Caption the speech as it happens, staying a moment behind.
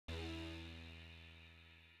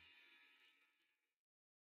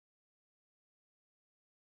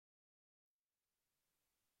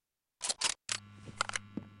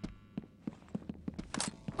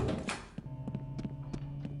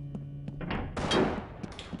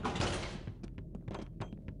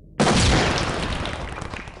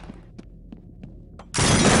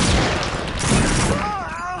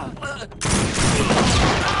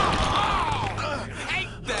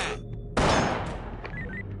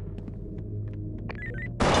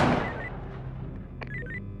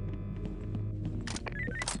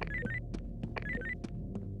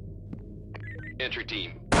Entry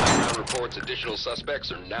team, background reports additional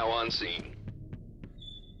suspects are now on scene.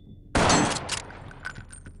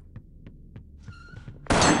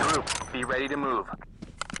 Regroup. Be ready to move.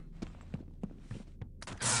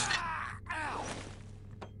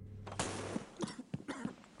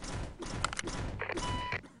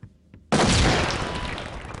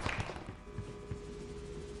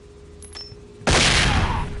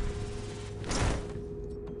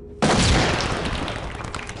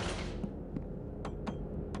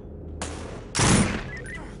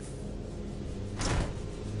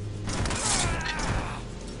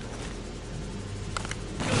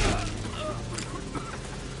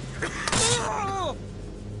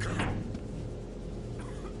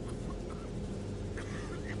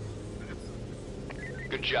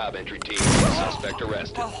 Good job, entry team. Suspect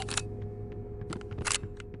arrested.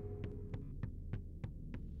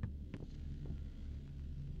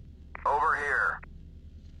 Over here.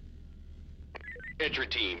 Entry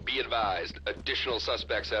team, be advised. Additional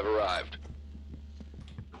suspects have arrived.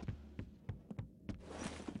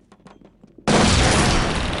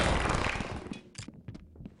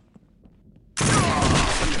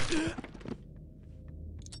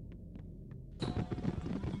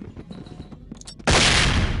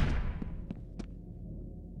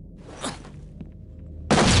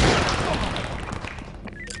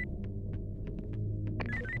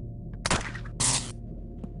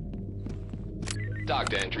 Dock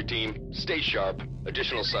to entry team. Stay sharp.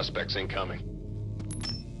 Additional suspects incoming.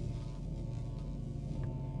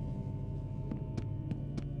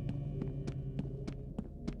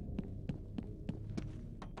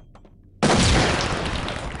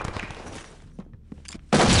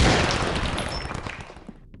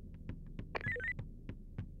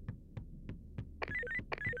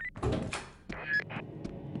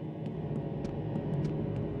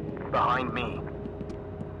 Behind me.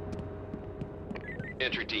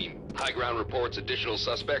 Entry team, high ground reports additional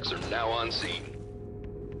suspects are now on scene.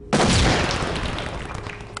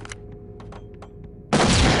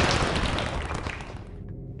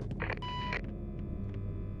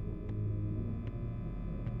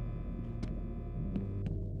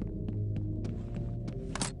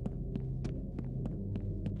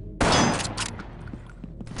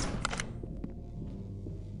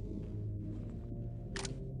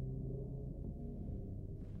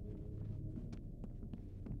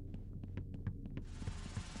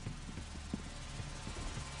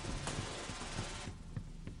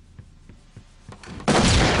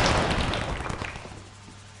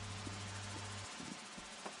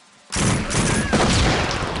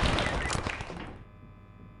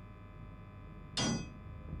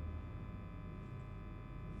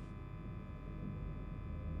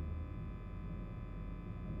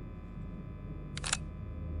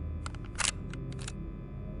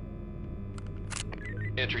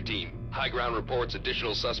 Entry team, high ground reports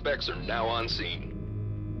additional suspects are now on scene.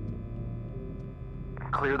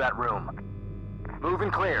 Clear that room. Move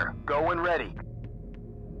and clear. Go when ready.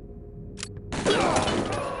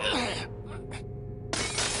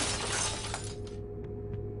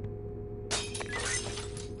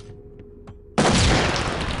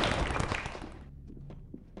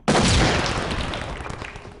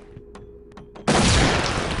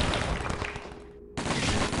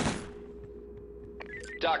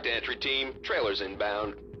 Dock to entry team, trailers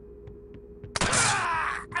inbound.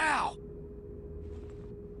 Ow!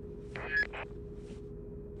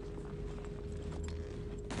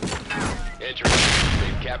 Entry team,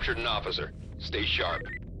 they've captured an officer. Stay sharp.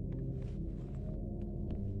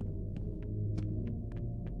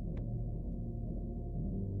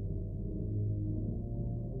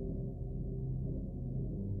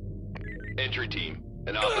 Entry team,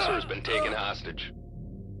 an officer has been taken hostage.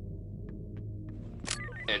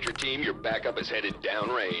 Entry team, your backup is headed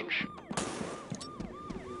downrange.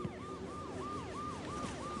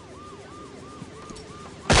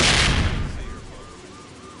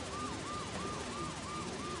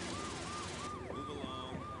 Move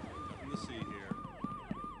along. Nothing to see here.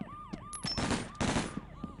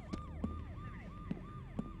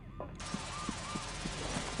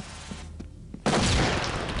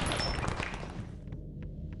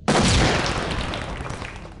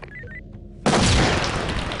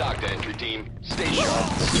 Dock to entry team. Stay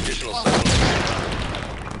sharp. Additional suspects incoming.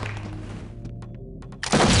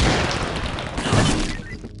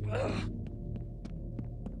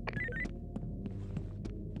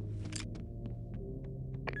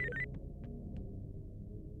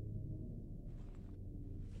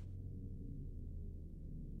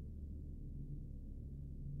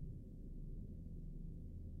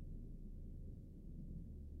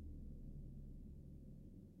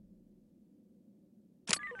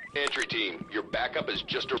 Entry team, your backup has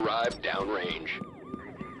just arrived downrange.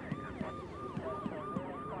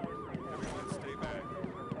 Everyone stay back.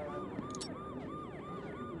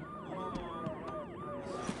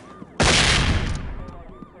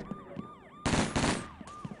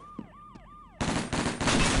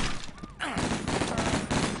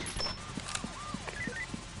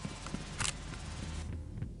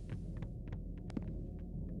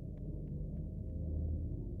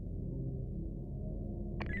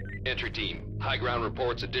 Entry team, high ground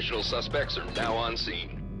reports additional suspects are now on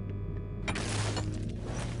scene.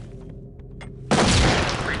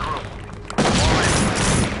 Regroup.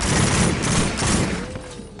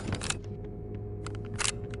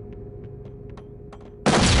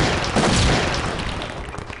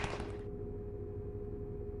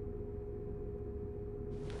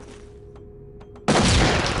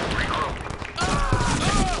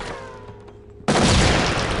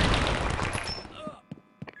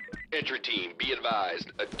 Entry team, be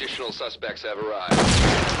advised, additional suspects have arrived.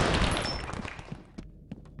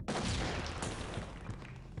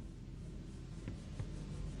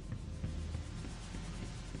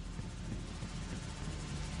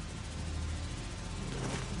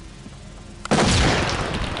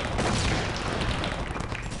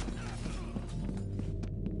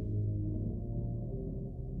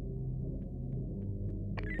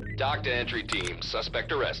 Dock to entry team,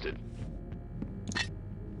 suspect arrested.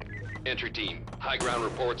 Entry team, high ground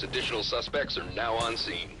reports additional suspects are now on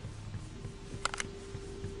scene.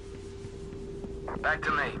 Back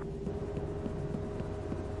to me.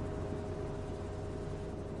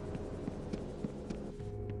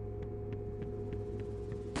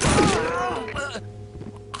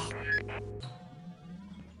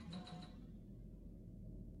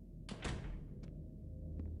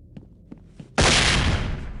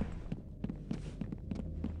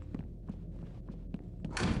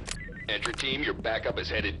 Entry team, your backup is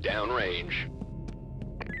headed downrange.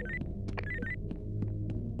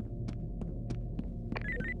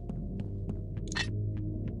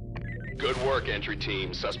 Good work, entry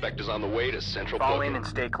team. Suspect is on the way to central Fall booking. in and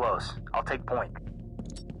stay close. I'll take point.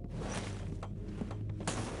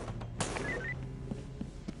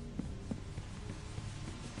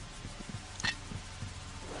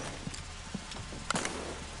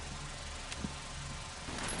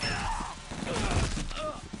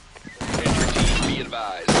 Entry team, be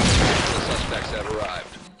advised. Additional suspects have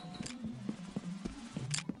arrived.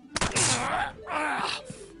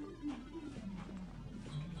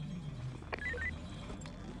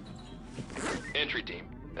 Entry team,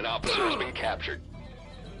 an officer has been captured.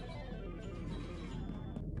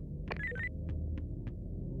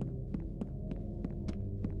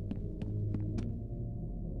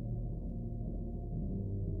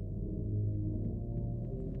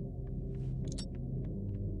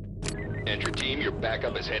 Entry team, your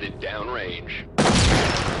backup is headed downrange.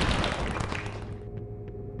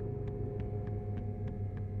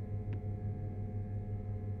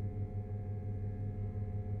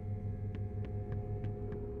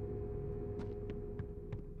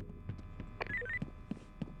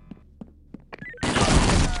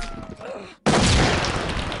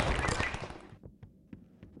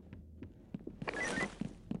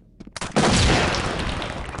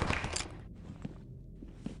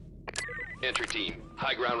 Entry team,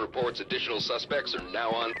 high ground reports additional suspects are now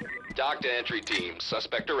on. Dock to entry team,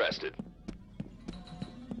 suspect arrested.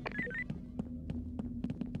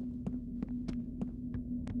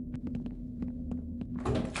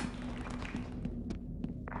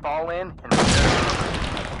 Fall in and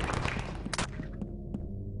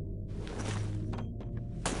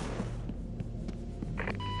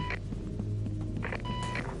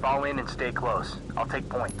fall in and stay close. I'll take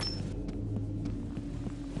point.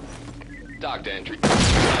 Dock to entry team. Dock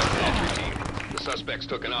to entry team. The suspects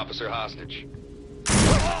took an officer hostage.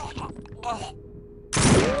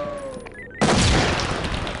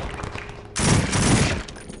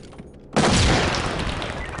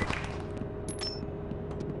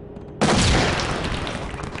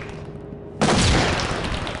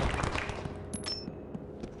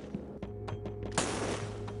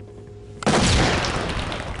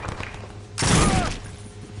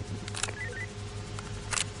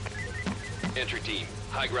 Entry team,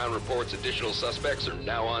 high ground reports additional suspects are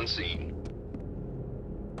now on scene.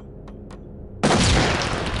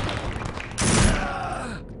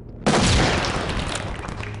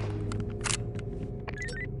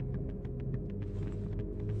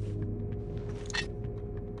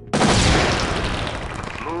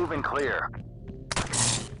 Move and clear.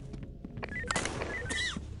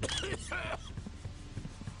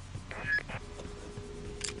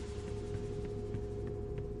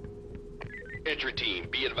 Entry team,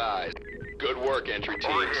 be advised. Good work, entry team.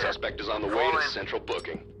 Over here. Suspect is on the way Fall to in. central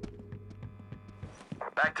booking.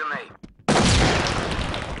 Back to me.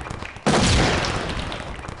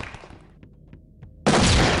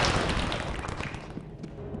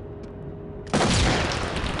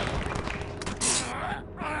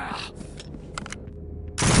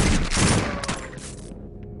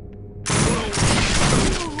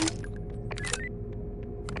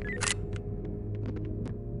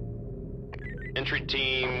 Entry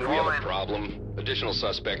team, we have a problem. Additional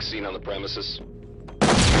suspects seen on the premises.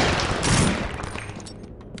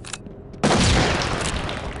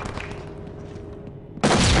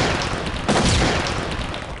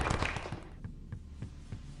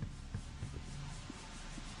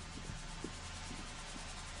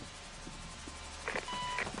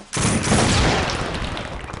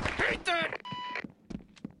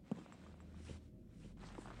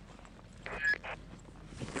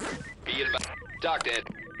 Be advised. Doctor,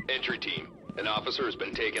 entry team. An officer has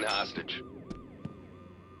been taken hostage.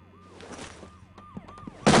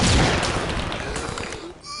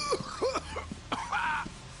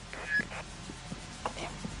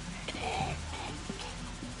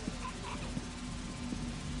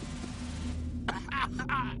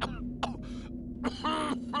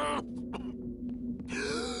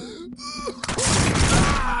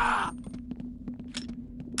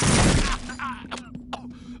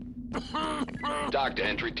 Doctor,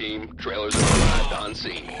 entry team. Trailers have arrived on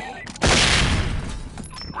scene.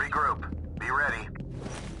 Regroup. Be ready.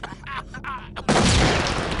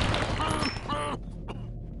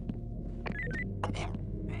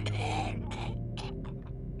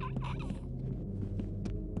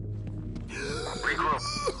 Regroup.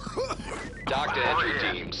 Doctor, entry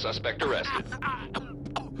team. Suspect arrested.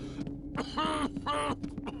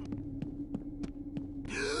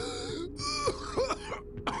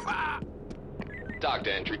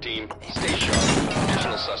 Doctor, entry team. Stay sharp.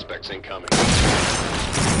 Additional suspects incoming.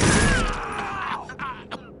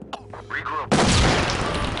 Regroup.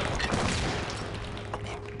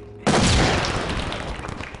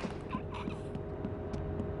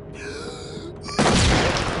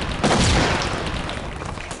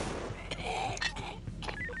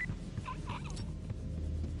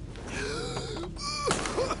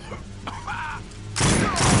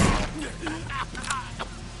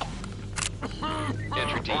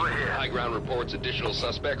 Entry team. Over here. High ground reports additional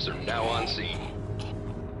suspects are now on scene.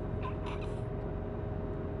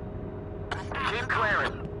 Keep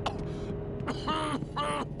clearing.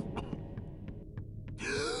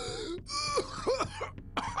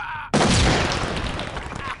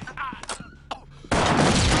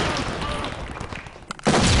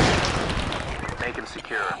 Make him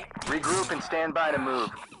secure. Regroup and stand by to move.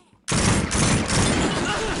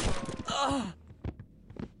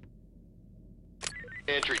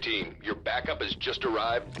 Entry team, your backup has just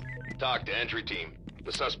arrived. Talk to entry team.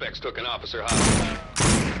 The suspects took an officer hostage.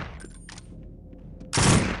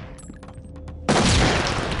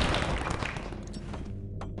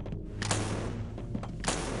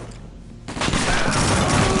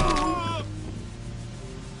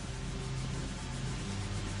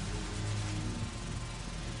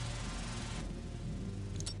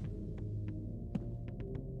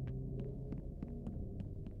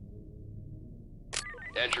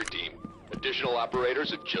 Entry team, additional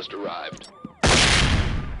operators have just arrived.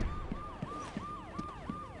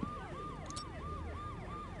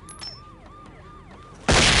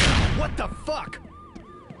 What the fuck?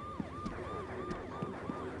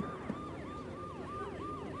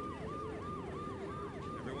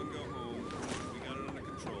 Everyone go home. We got it under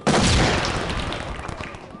control.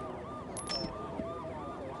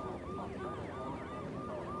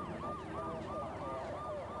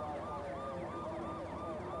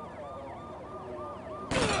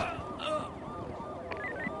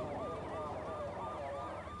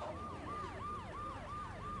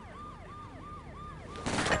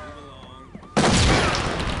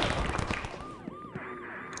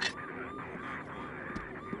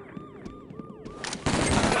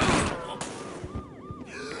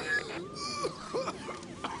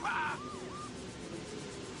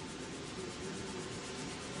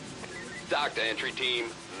 Doctor, entry team,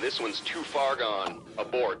 this one's too far gone.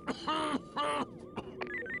 Abort.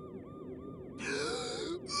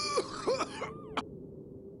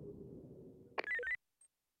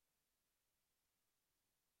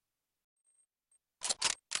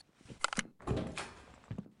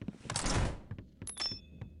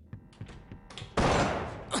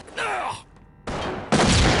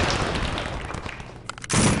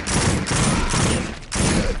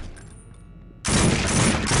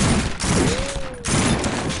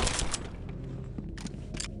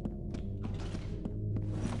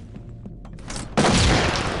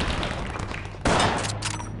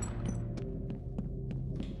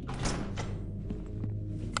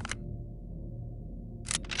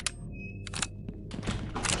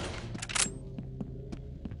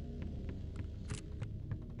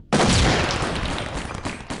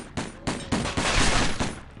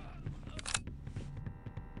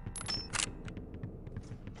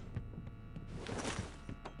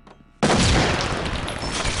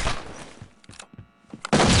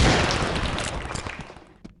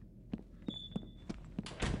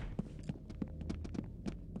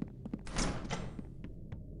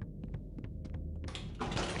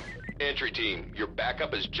 Entry team, your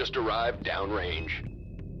backup has just arrived downrange.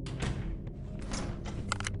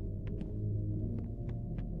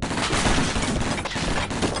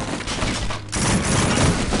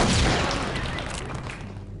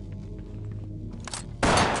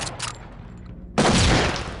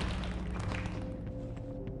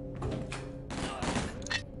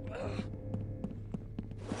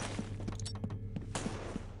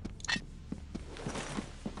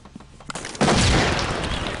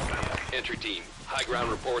 Entry team, high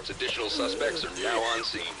ground reports additional suspects are now on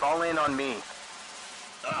scene. Fall in on me.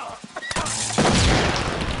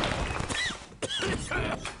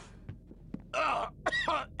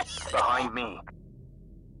 Behind me.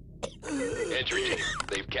 Entry team,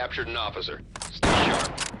 they've captured an officer. Stay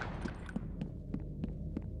sharp.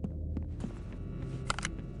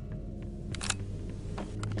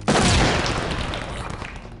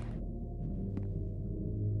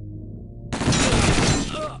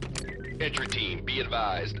 Entry team, be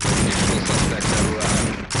advised. Additional suspects have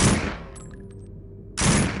arrived.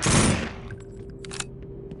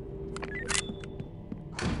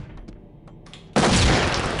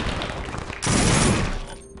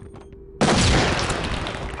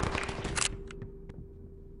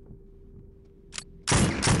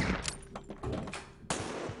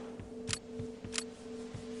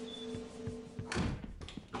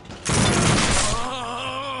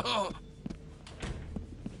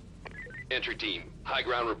 Entry team, high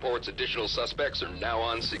ground reports additional suspects are now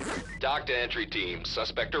on scene. Dock to entry team,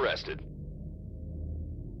 suspect arrested.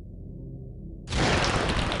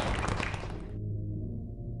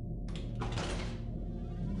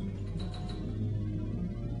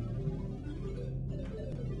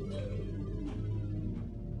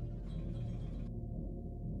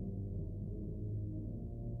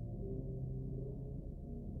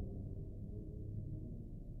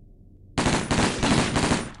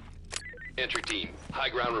 Entry team, high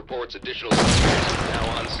ground reports additional suspects are now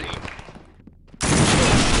on scene.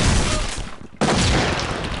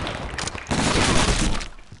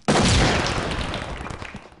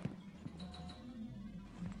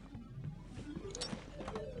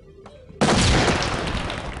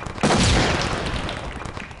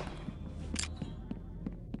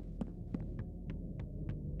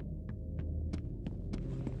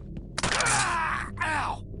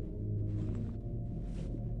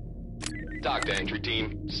 Dock to entry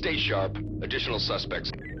team. Stay sharp. Additional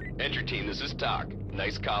suspects. Entry team, this is Doc.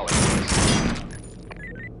 Nice calling.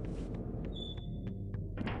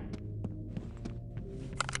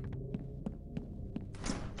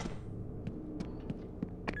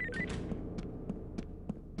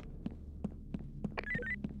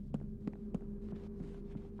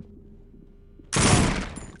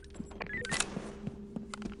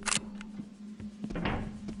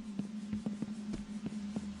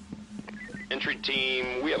 Entry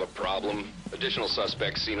team, we have a problem. Additional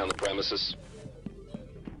suspects seen on the premises.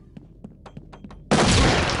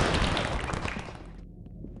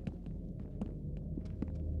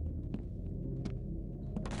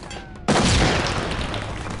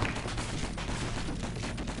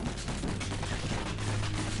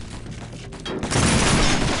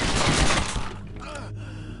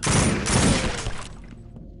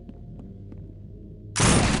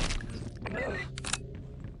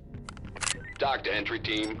 Dock to entry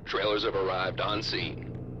team. Trailers have arrived on scene.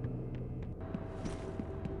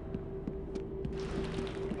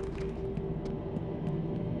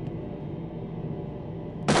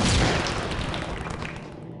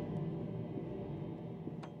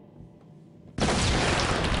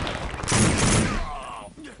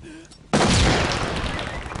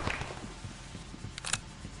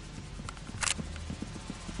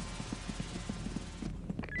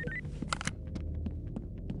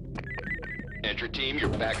 Entry team, your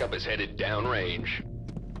backup is headed downrange.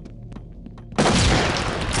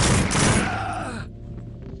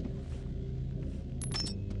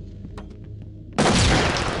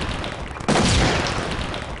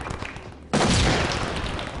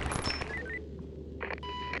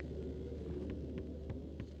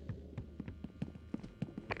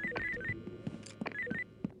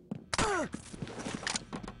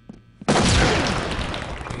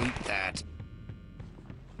 Hate that.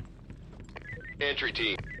 Entry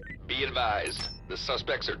team, be advised. The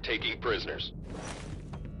suspects are taking prisoners.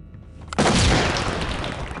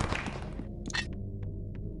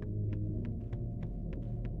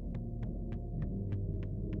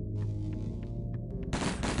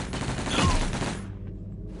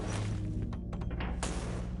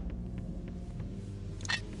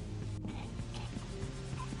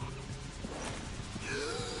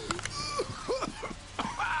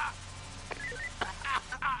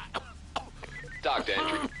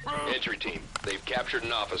 captured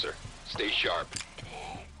an officer. Stay sharp.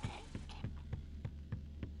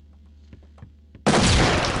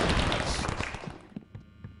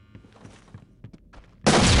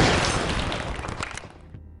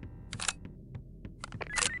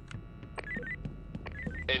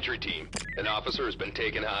 Entry team, an officer has been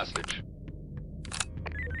taken hostage.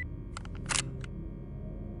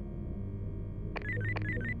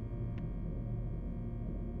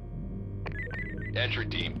 Entry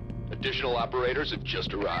team, additional operators have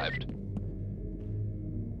just arrived.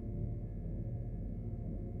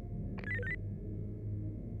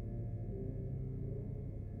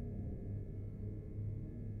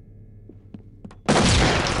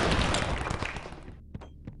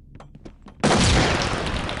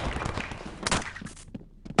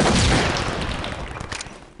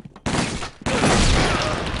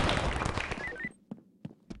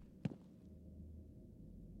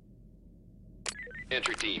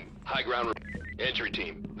 Entry team, high ground. Entry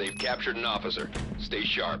team, they've captured an officer. Stay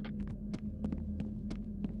sharp.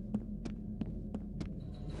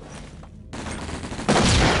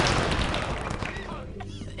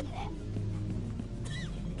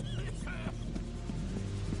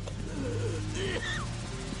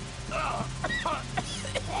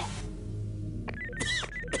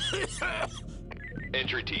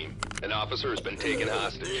 Entry team, an officer has been taken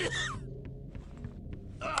hostage.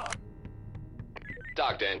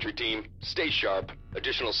 Dock to entry team. Stay sharp.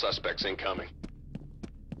 Additional suspects incoming.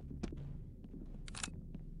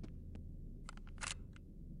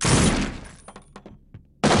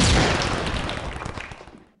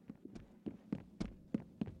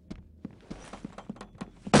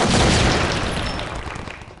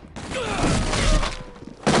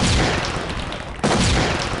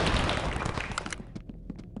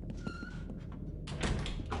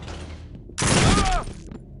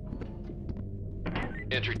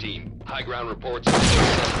 Entry team, high ground reports additional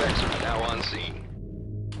suspects are now on scene.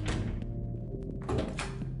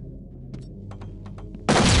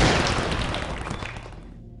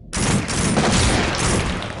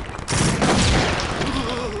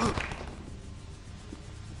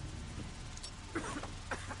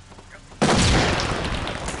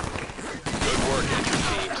 Good work, entry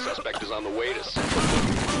team. Suspect is on the way to Central.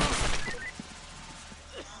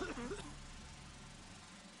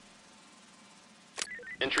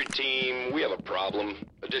 Entry team, we have a problem.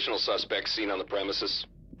 Additional suspects seen on the premises.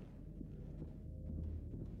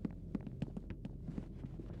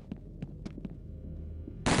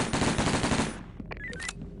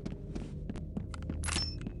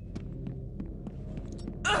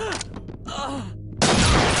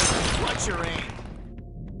 What's your aim?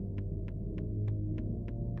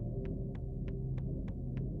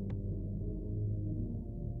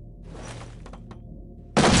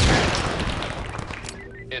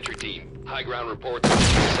 Entry team, high ground reports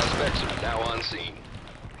additional suspects are now on scene.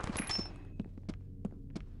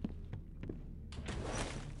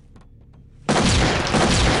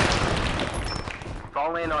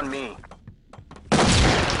 Fall in on me.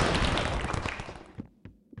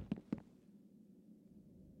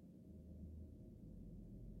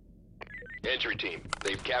 Entry team,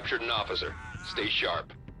 they've captured an officer. Stay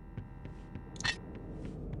sharp.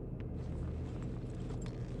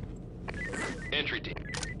 Entry team.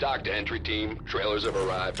 Dock to entry team. Trailers have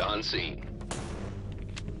arrived on scene.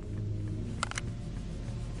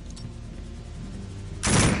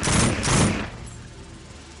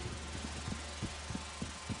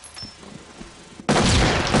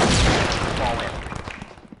 Fall in.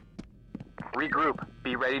 Regroup.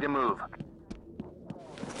 Be ready to move.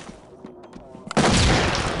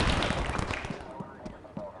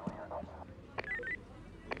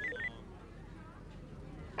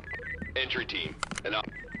 Entry team.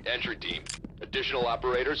 Entry team. Additional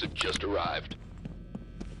operators have just arrived.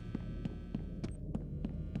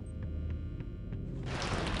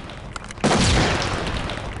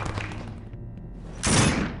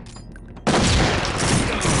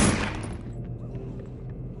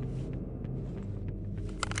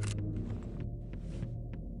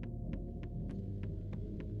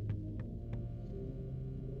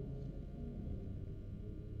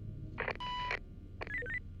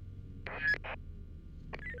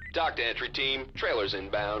 Dock to entry team. Trailers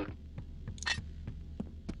inbound.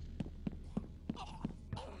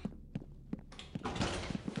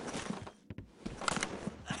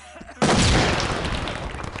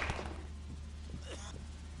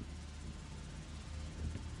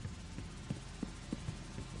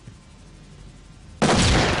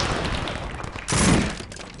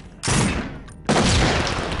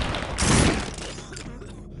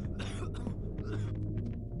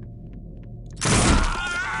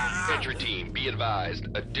 Entry team, be advised. advised,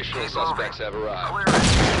 additional suspects have arrived. Clear it.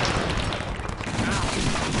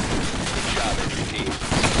 Good job, entry team.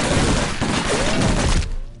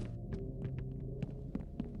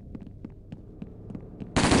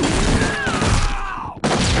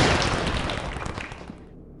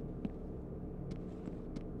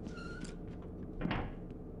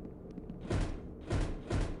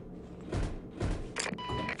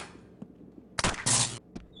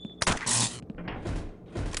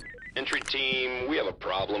 Entry team, we have a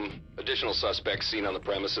problem. Additional suspects seen on the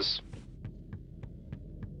premises.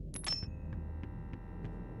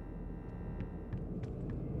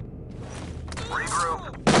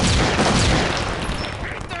 Regroup.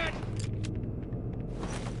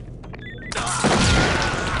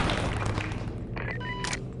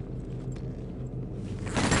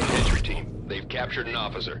 Entry team, they've captured an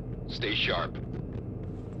officer. Stay sharp.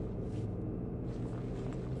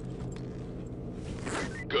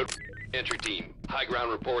 Good. Entry team, high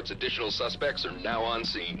ground reports additional suspects are now on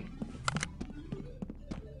scene.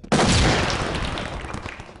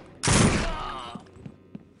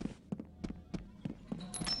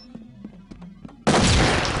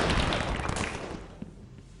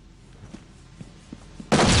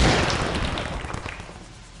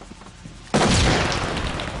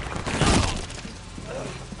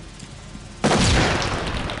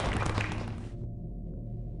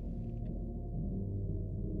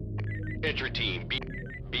 Entry team,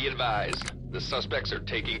 be advised. The suspects are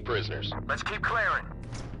taking prisoners. Let's keep clearing.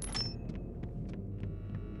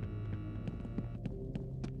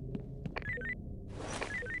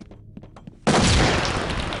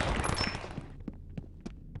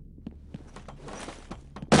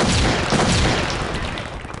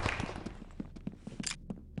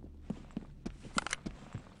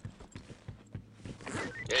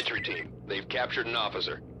 Entry team, they've captured an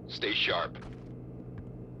officer. Stay sharp.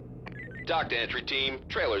 Dock to entry team,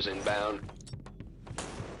 trailers inbound.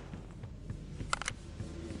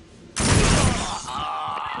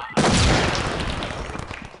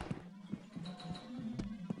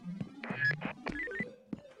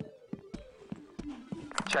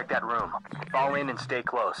 Check that room. Fall in and stay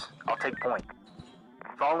close. I'll take point.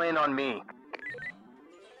 Fall in on me.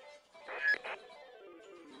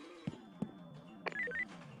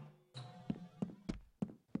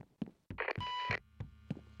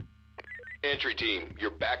 Entry team,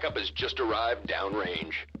 your backup has just arrived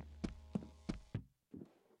downrange.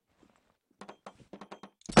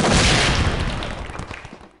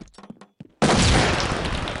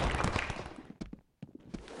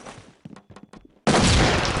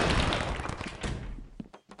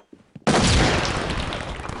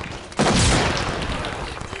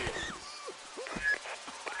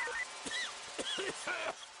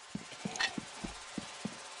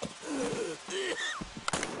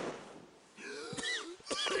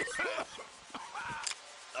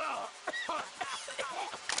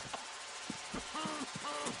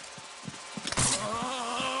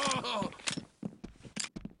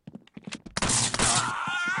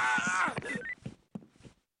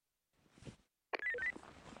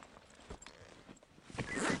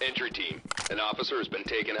 Entry team, an officer has been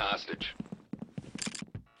taken hostage.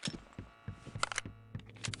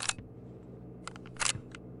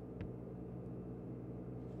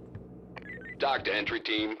 Dock to entry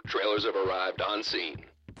team, trailers have arrived on scene.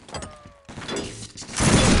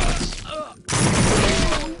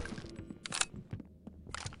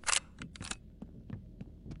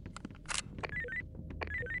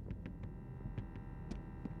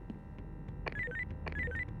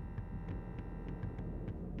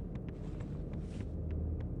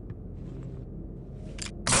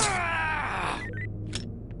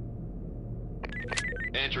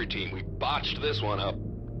 Entry team, we botched this one up.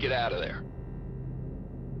 Get out of there.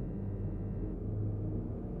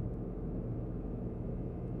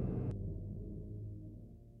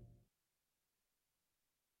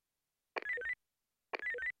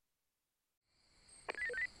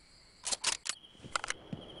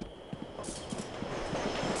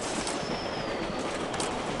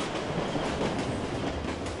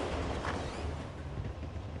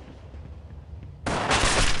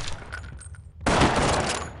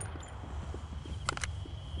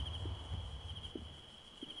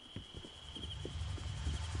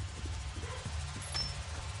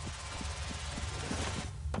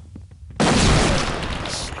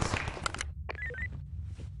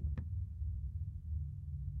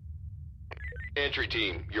 Entry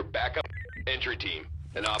team, your backup. Entry team,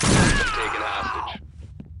 an officer has been taken hostage.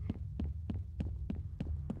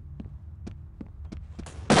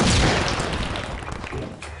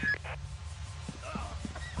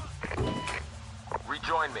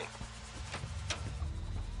 Rejoin me.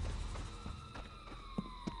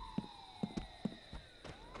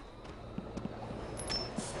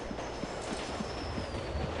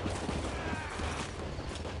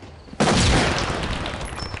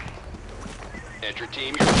 Entry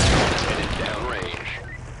team, your backup is headed downrange.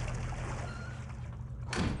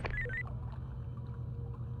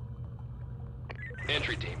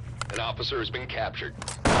 Entry team, an officer has been captured.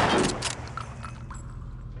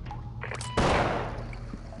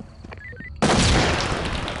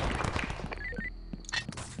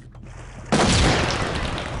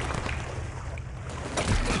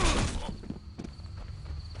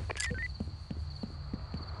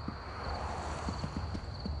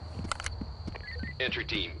 Entry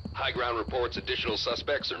team, high ground reports additional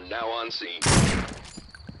suspects are now on scene.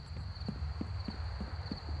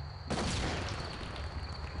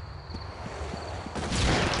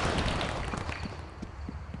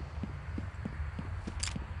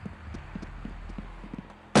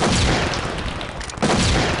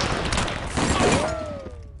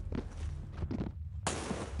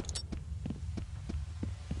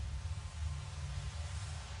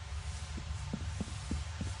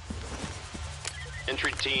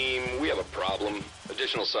 Entry team, we have a problem.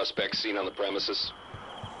 Additional suspects seen on the premises.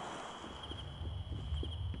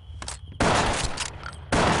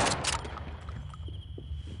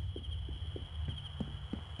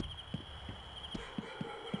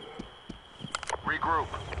 Regroup.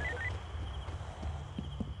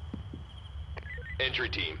 Entry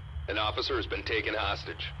team, an officer has been taken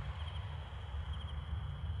hostage.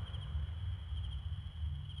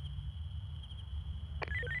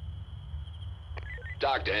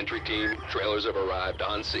 Dock to entry team, trailers have arrived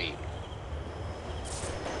on scene.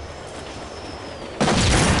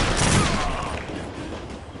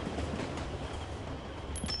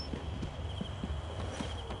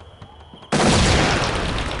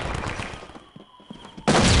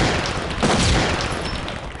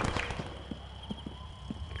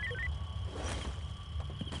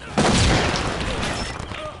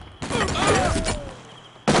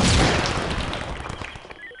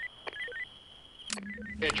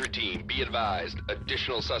 Entry team, be advised,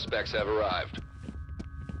 additional suspects have arrived.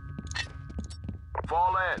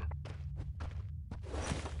 Fall in.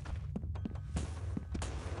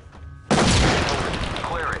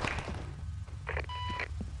 Clear it.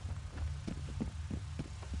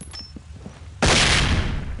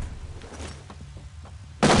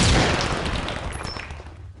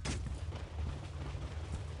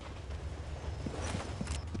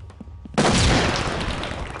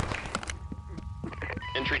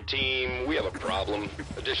 Entry team, we have a problem.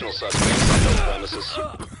 Additional suspects on the premises.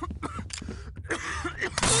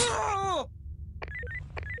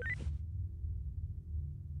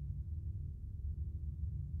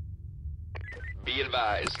 Be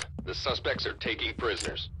advised, the suspects are taking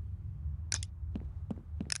prisoners.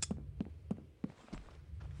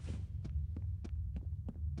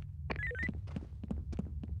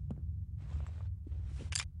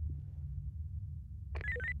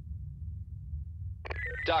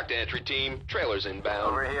 Dock to entry team, trailers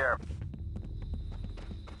inbound. Over here.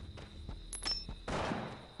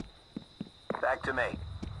 Back to me.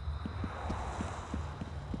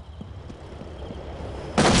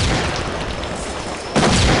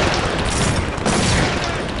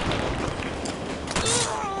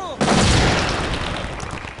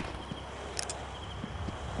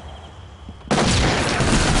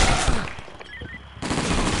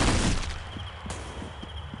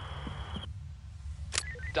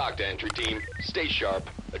 Dock to entry team, stay sharp.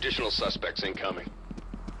 Additional suspects incoming.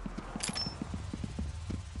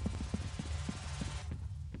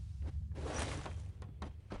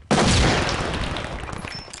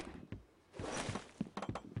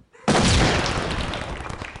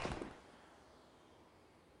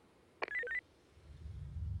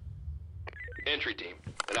 Entry team,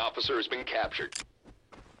 an officer has been captured.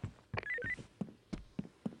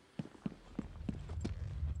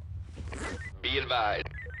 Be advised,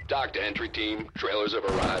 dock to entry team, trailers have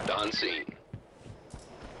arrived on scene.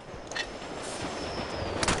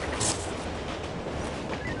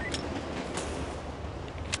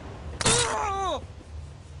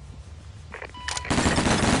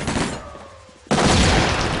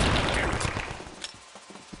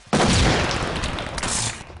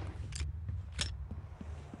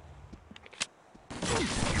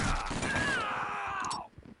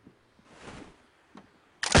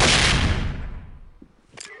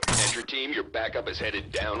 Entry team, your backup is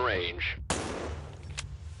headed downrange.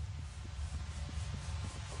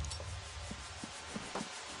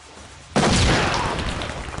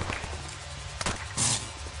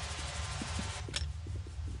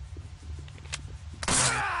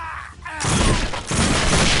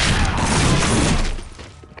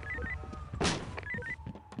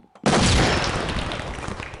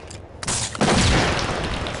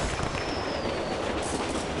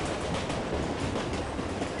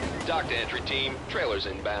 Entry team, trailers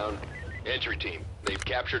inbound. Entry team, they've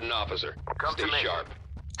captured an officer. Come Stay to me. sharp.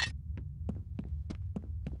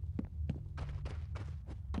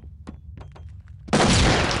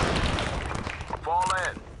 Fall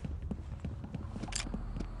in.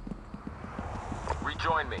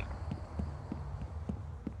 Rejoin me.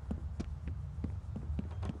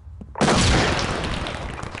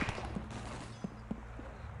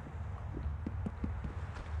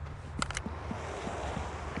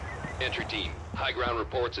 Entry team, high ground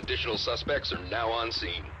reports additional suspects are now on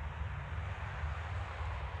scene.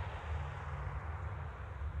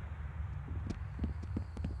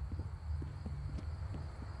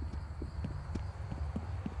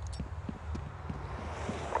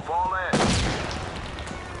 Fall in.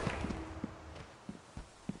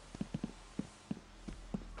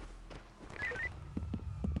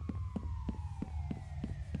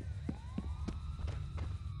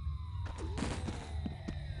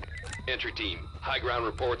 Entry team, high ground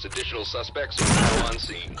reports additional suspects are now on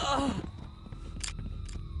scene.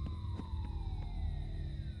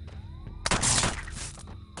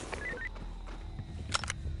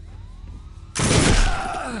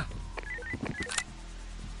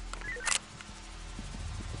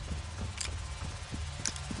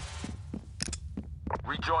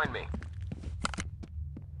 Rejoin me.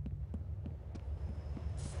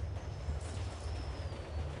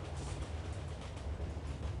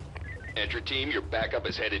 Entry team, your backup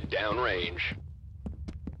is headed downrange.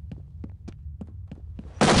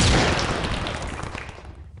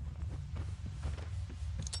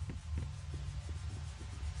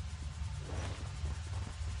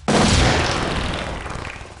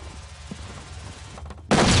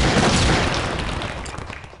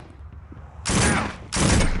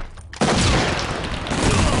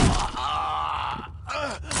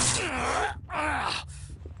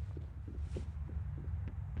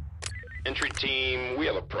 Entry team, we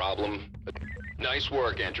have a problem. Nice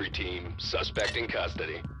work, entry team. Suspect in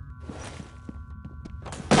custody.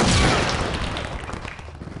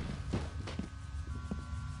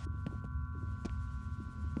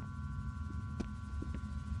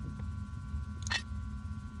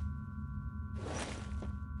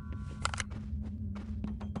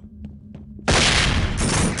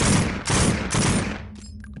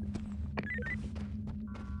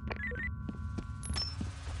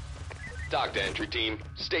 Dock to entry team.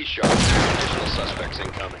 Stay sharp. Additional suspects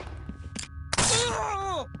incoming.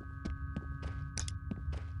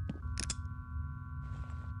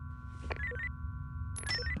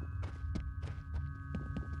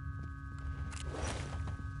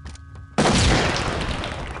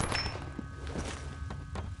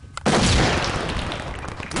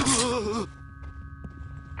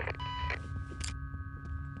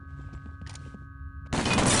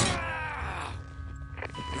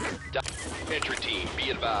 Entry team, be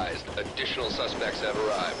advised. Additional suspects have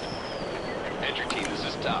arrived. Entry team, this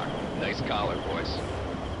is Doc. Nice collar, boys.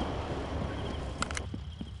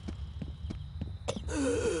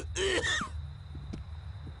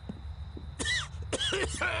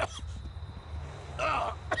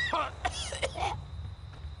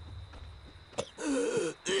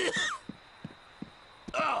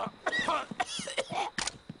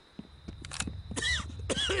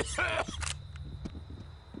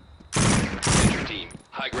 Entry team,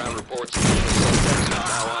 high ground reports additional suspects are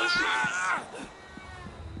now on scene.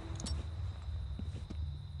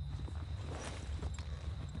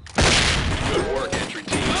 Good work, entry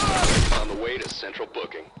team. Suspects on the way to central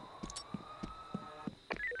booking.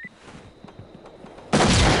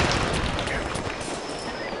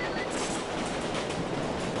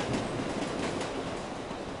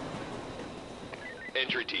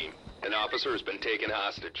 Entry team, an officer has been taken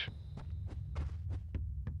hostage.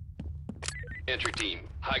 Entry team,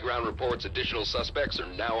 high ground reports additional suspects are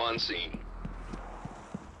now on scene.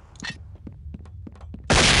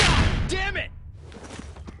 Damn it!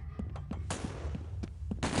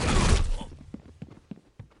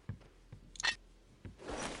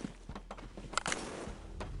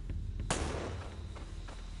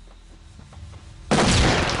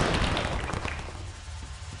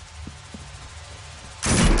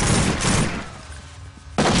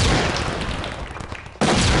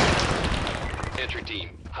 Entry team,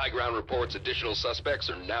 high ground reports additional suspects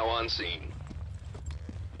are now on scene.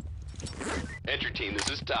 Entry team, this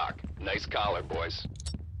is Doc. Nice collar, boys.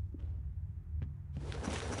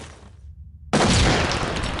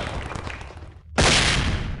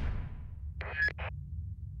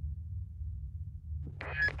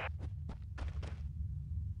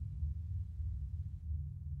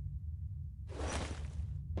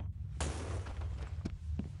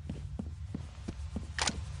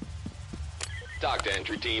 Dock to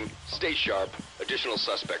entry team. Stay sharp. Additional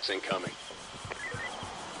suspects incoming.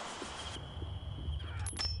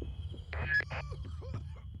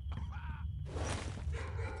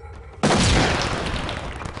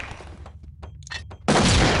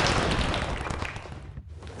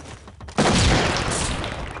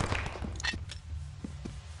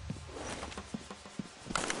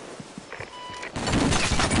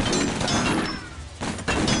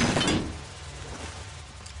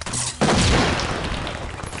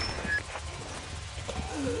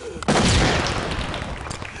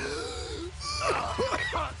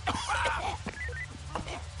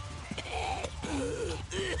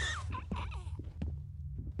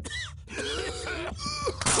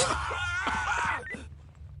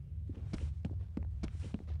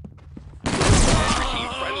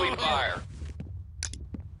 Friendly fire.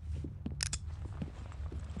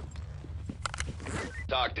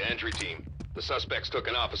 Dock to entry team. The suspects took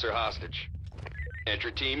an officer hostage.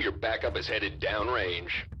 Entry team, your backup is headed downrange.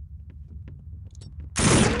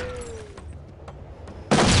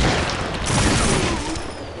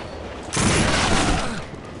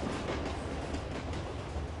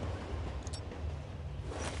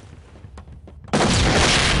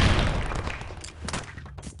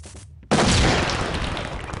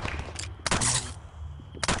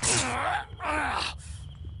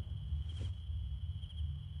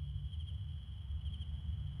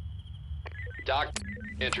 Dock,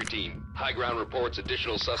 entry team. High ground reports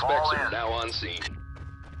additional suspects Fall are in. now on scene.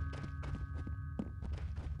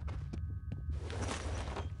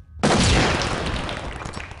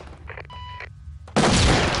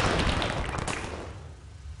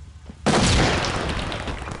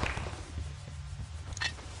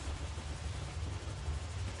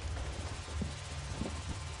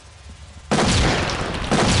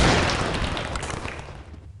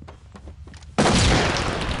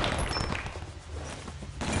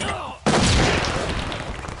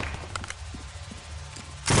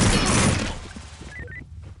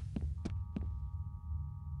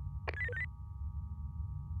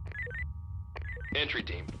 Entry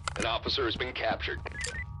team, an officer has been captured.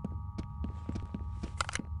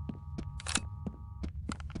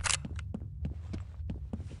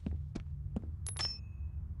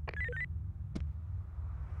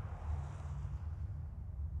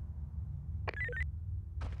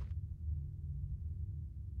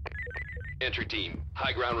 Entry team,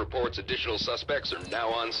 high ground reports additional suspects are now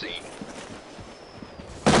on scene.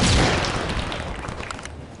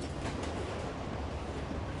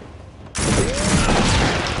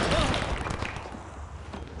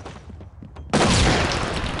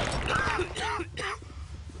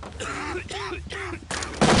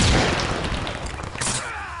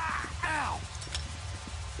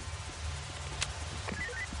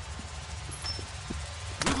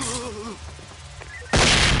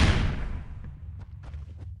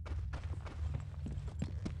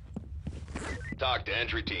 Dock to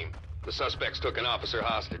entry team. The suspects took an officer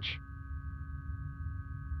hostage.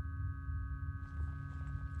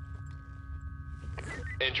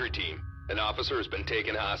 Entry team. An officer has been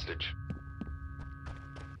taken hostage.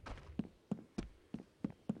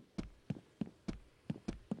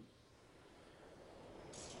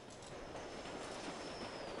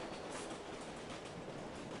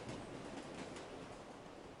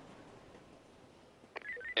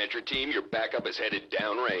 Entry team, your backup is headed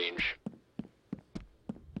downrange.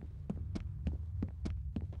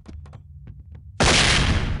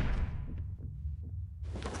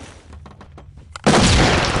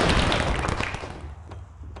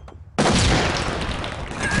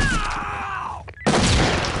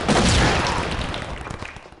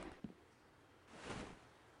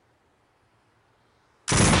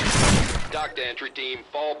 Dock to entry team,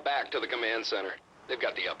 fall back to the command center. They've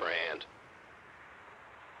got the upper hand.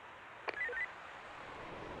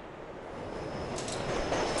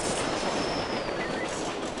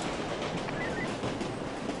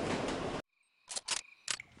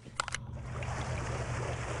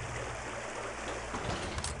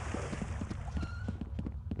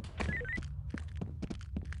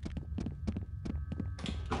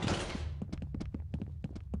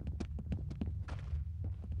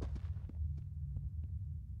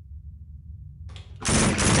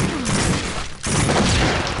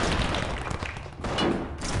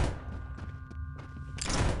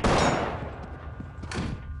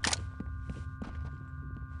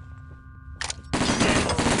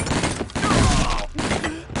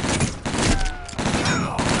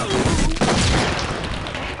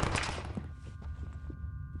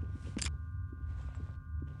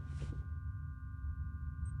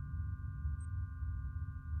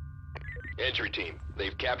 Entry team,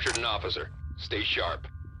 they've captured an officer. Stay sharp.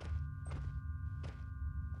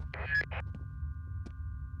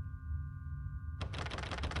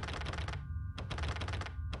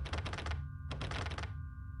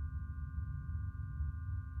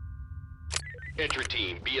 Entry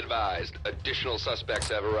team, be advised. Additional suspects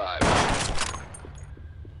have arrived.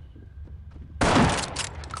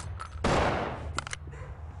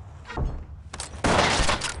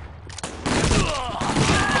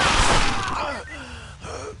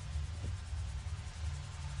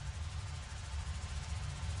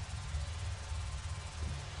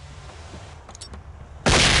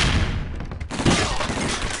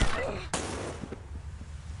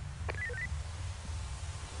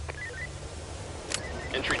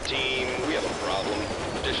 Entry team, we have a problem.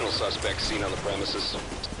 Additional suspects seen on the premises.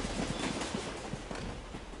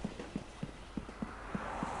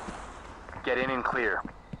 Get in and clear.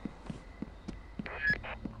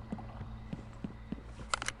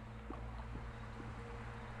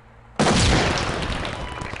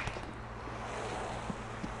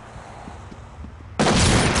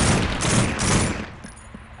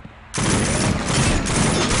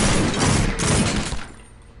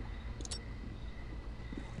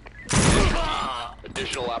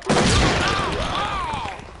 Additional operators just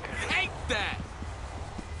arrived. Hate that!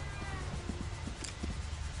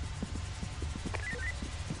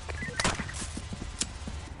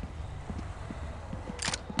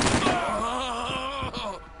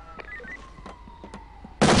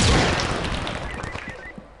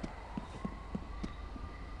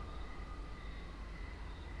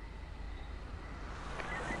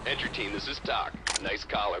 Entry team, this is Doc. Nice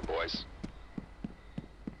collar, boys.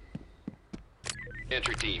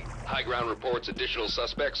 Entry team, high ground reports additional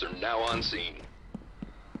suspects are now on scene.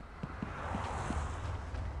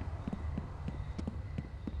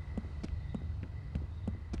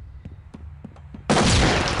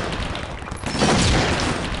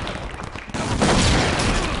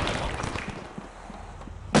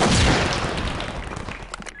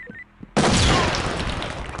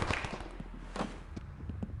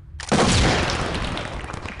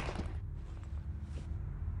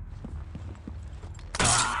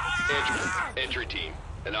 Entry team,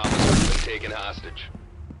 an officer has been taken hostage.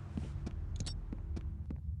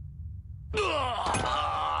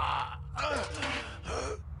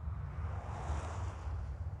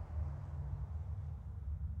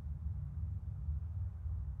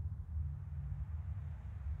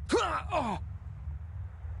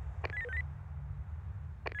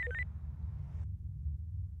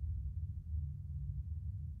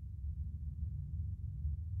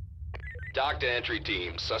 Doc to entry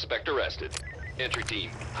team, suspect arrested. Entry team,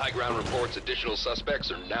 high ground reports additional suspects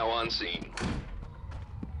are now on scene.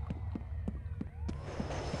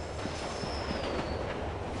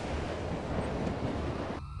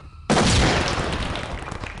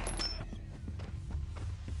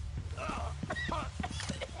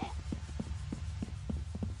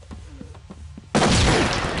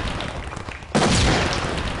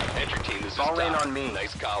 Entry team, this is Fall in Doc. on me.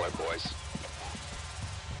 Nice collar, boys.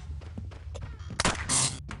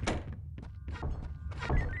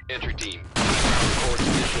 Entry team, reports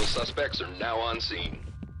additional suspects are now on scene.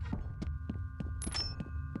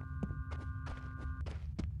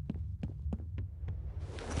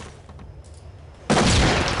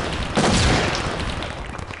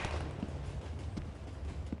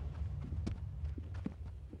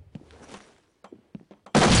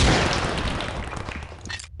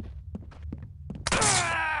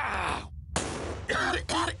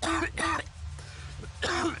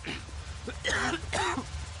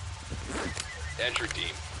 Entry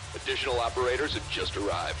team, additional operators have just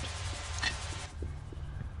arrived.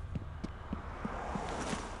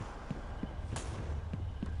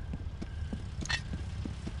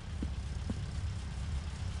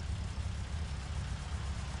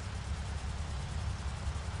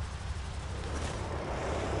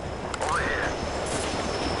 Over here.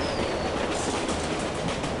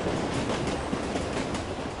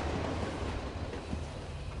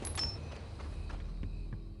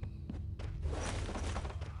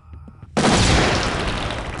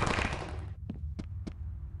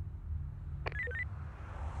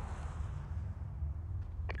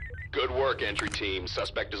 Good work, entry team.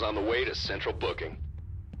 Suspect is on the way to central booking.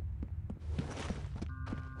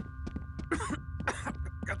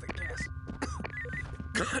 Got the gas.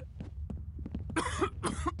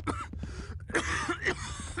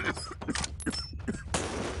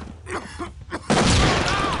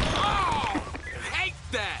 Hate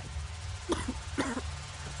that!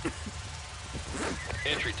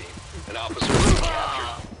 Entry team, an officer has been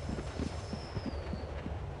captured.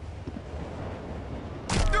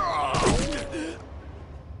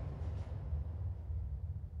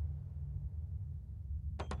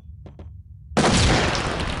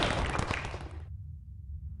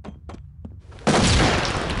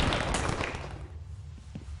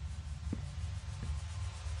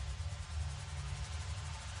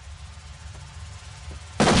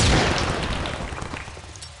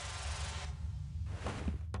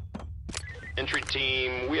 Entry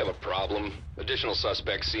team, we have a problem. Additional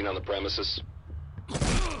suspects seen on the premises.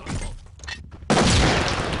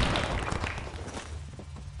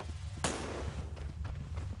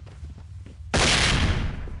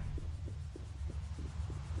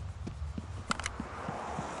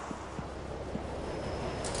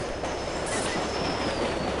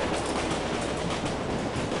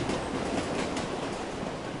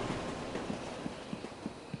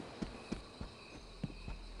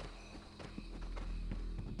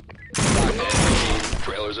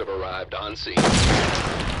 Trailers have arrived on scene.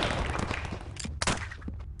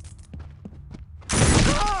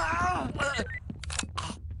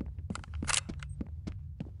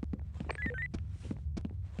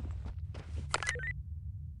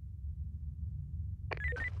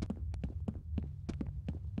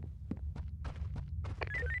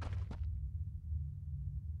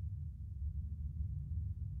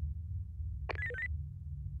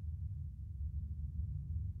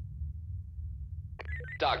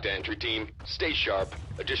 Dock to entry team. Stay sharp.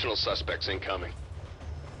 Additional suspects incoming.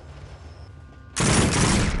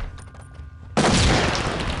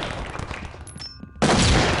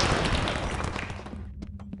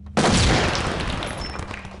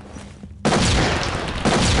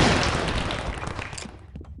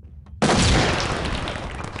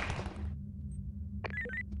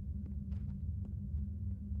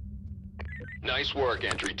 Nice work,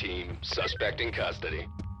 entry team. Suspect in custody.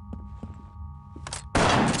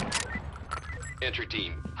 Entry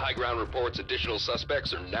team, high ground reports additional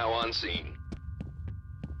suspects are now on scene.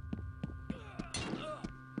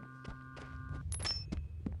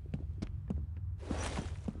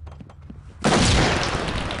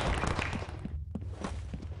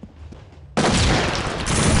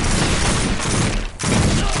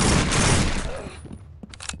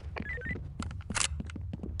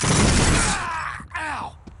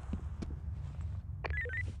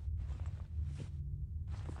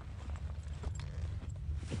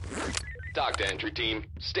 Dock to entry team.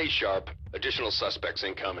 Stay sharp. Additional suspects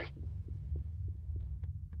incoming.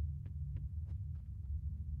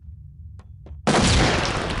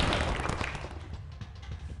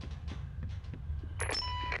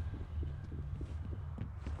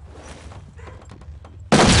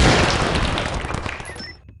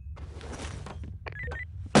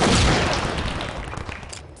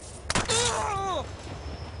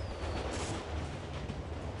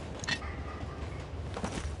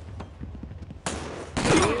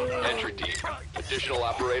 Additional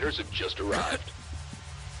operators have just arrived.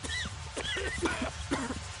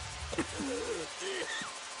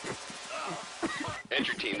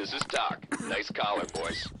 Entry team, this is Doc. Nice collar,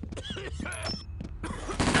 boys.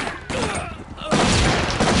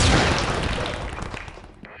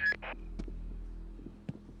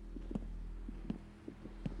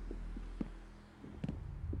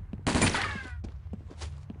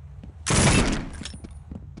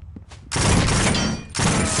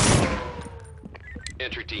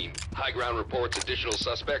 Entry team, high ground reports additional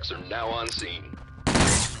suspects are now on scene.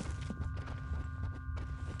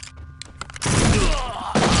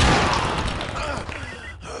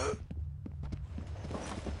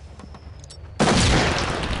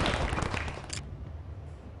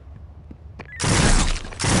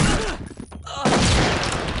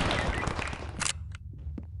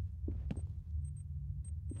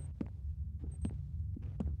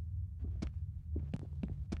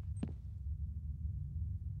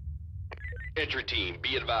 Entry team,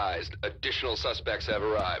 be advised, additional suspects have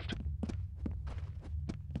arrived.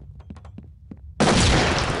 Be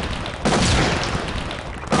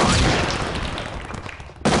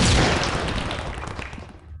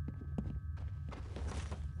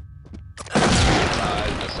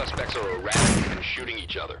advised, the suspects are erratic and shooting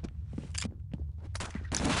each other.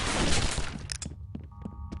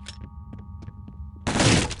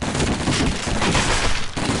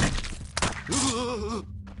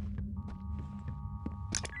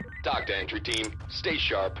 Dock to entry team. Stay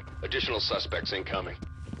sharp. Additional suspects incoming.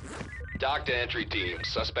 Dock to entry team.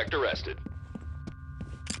 Suspect arrested.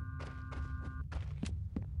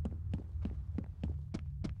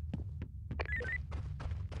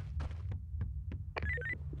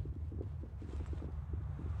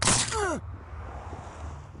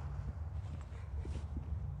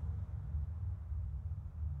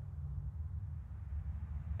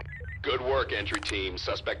 Good work, entry team.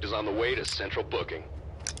 Suspect is on the way to central booking.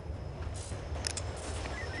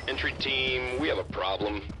 Entry team, we have a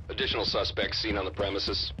problem. Additional suspects seen on the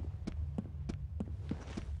premises.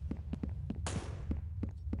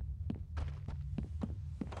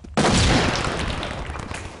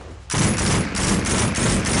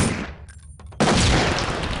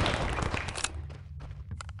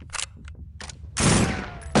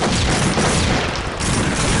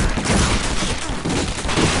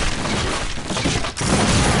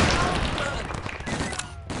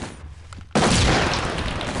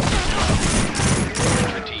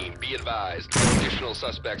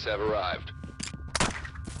 suspects have arrived.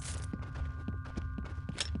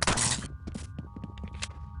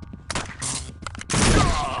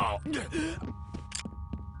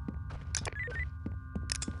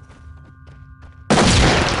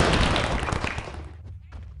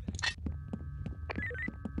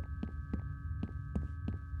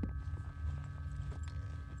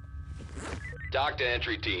 Dock to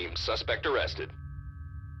entry team. Suspect arrested.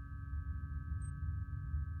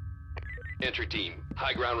 Entry team.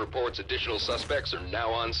 High ground reports additional suspects are now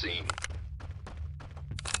on scene.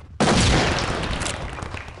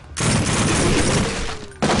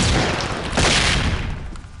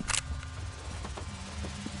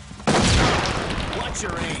 Watch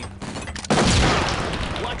your aim.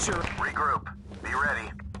 Watch your... Regroup. Be ready.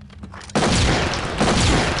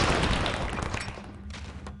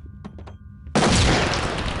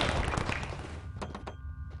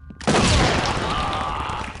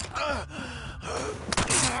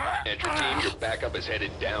 Entry team, your backup is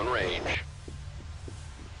headed downrange.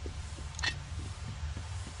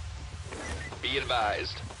 Be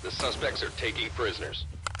advised, the suspects are taking prisoners.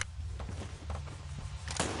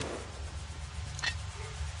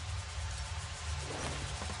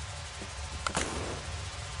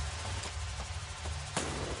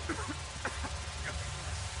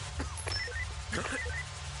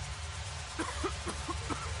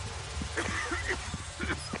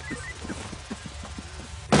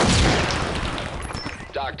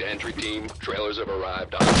 Dock to entry team. Trailers have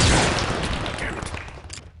arrived on.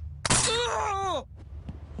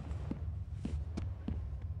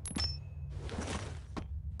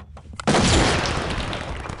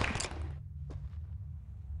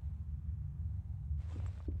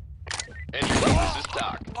 Entry team, this is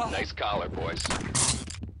Doc. Nice collar, boys.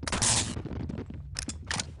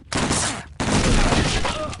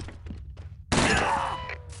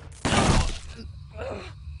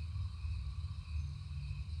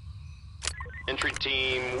 Entry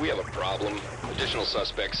team, we have a problem. Additional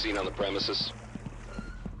suspects seen on the premises.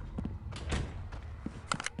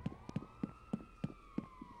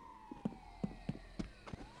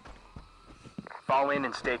 Fall in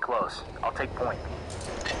and stay close. I'll take point.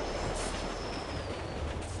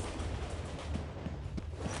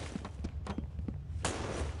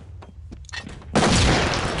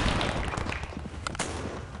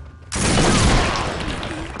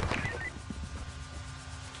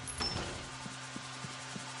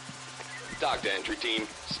 Dock to entry team.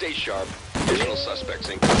 Stay sharp. Additional suspects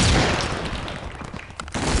in.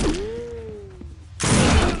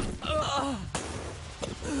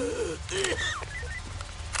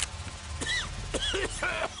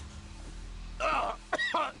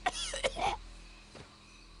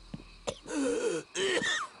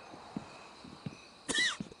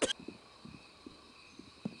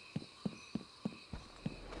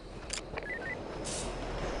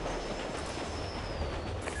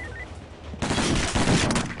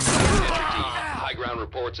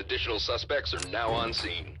 Reports additional suspects are now on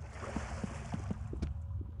scene.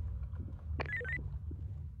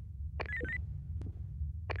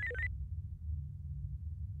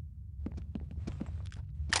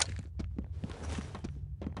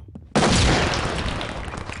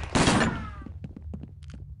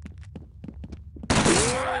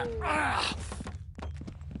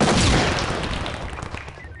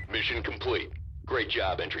 Mission complete. Great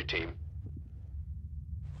job, entry team.